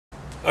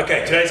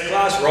Okay, today's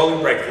class, rolling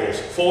break falls,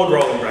 forward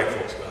rolling break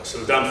falls. So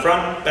we've done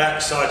front,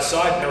 back, side,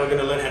 side. Now we're going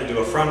to learn how to do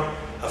a front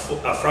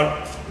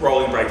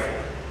rolling break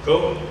fall.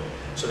 Cool?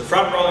 So the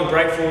front rolling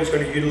break fall is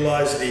going to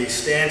utilize the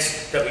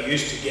stance that we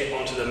used to get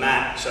onto the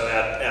mat, so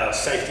our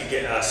safety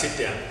sit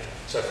down.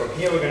 So from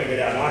here we're going to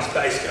get our nice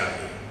base going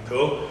here.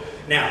 Cool?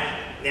 Now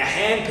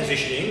hand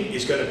positioning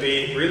is going to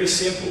be really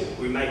simple.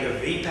 We make a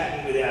V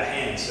pattern with our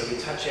hands. So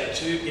we touch our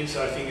two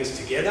inside fingers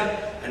together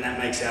and that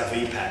makes our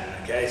V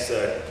pattern. Okay,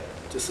 so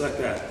just like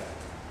that.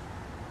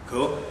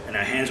 Cool? And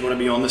our hands want to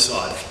be on the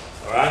side.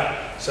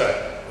 Alright?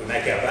 So we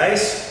make our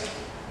base,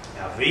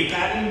 our V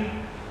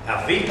pattern.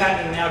 Our V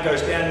pattern now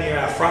goes down near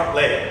our front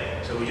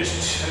leg. So we're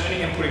just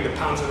turning and putting the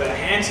palms of our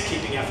hands,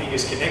 keeping our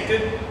fingers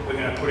connected. We're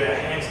going to put our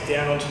hands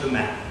down onto the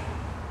mat.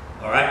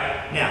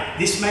 Alright? Now,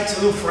 this makes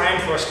a little frame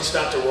for us to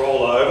start to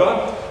roll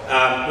over.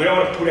 We don't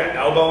want to put our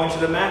elbow into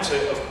the mat, so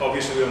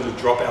obviously we want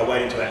to drop our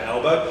weight into our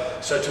elbow.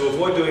 So to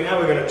avoid doing that,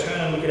 we're going to turn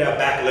and look at our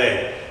back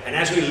leg. And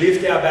as we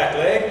lift our back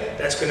leg,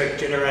 that's going to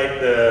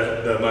generate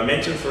the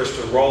momentum for us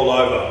to roll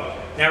over.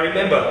 Now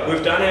remember,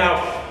 we've done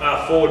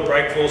our forward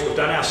break falls, we've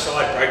done our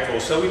side break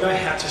falls, so we know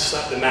how to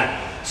slap the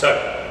mat. So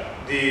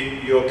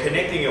you're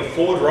connecting your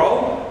forward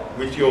roll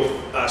with your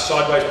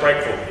sideways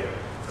break fall here.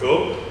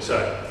 Cool?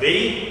 So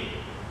V,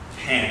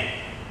 hand.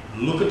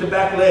 Look at the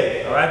back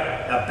leg, all right?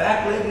 Our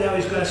back leg now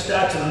is going to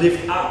start to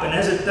lift up, and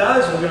as it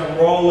does, we're going to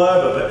roll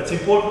over, but it's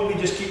important we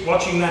just keep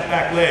watching that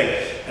back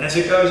leg. And as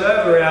it goes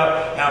over,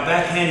 our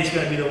back hand is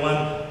going to be the one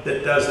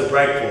that does the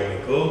break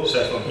falling, cool?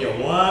 So from here,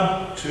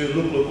 1, 2,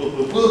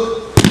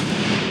 look,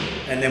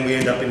 and then we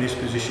end up in this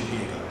position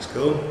here, guys,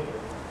 cool?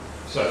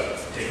 So,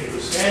 technical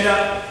stand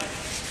up,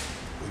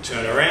 we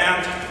turn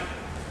around,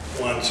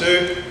 1,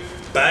 2,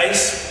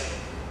 base,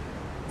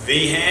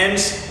 V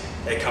hands,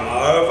 they come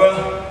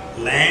over,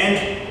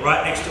 land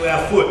right next to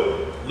our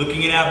foot.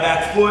 Looking at our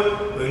back foot,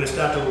 we're going to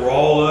start to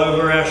roll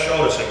over our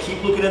shoulder. So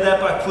keep looking at that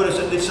back foot as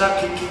it lifts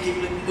up. Keep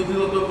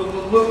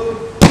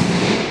look.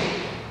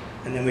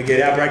 And then we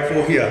get our break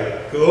fall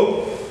here.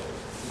 Cool?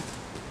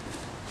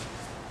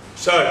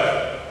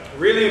 So,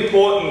 really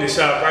important this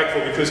break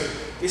fall, because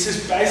this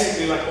is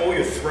basically like all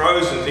your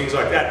throws and things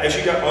like that. As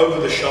you go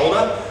over the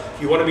shoulder,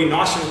 you want to be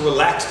nice and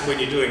relaxed when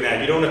you're doing that.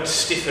 You don't want to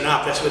stiffen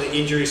up. That's where the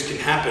injuries can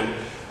happen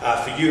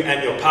for you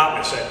and your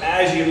partner. So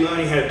as you're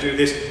learning how to do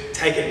this,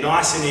 take it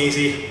nice and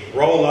easy,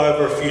 roll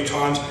over a few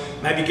times,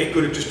 maybe get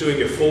good at just doing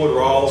your forward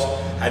rolls,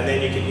 and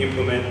then you can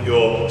implement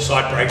your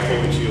side break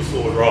fall into your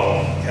forward roll.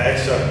 Okay,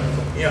 so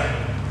from here,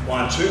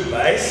 1, 2,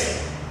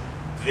 base,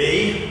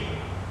 V,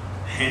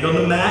 hand on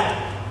the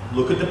mat,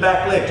 look at the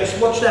back leg.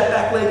 Just watch that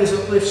back leg as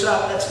it lifts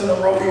up. That's going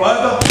to roll you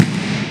over,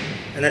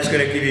 and that's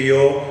going to give you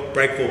your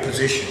break fall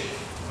position.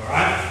 All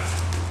right?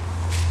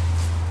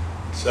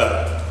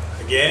 So,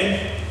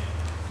 again,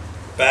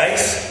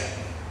 base,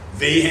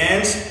 V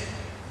hands,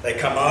 they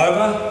come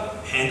over,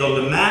 hand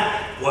on the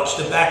mat, watch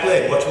the back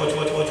leg, watch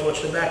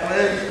the back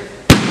leg.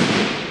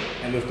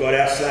 And we've got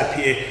our slap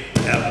here,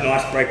 our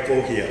nice break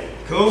fall here.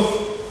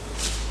 Cool?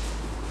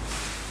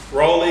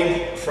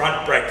 Rolling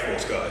front break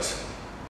falls, guys.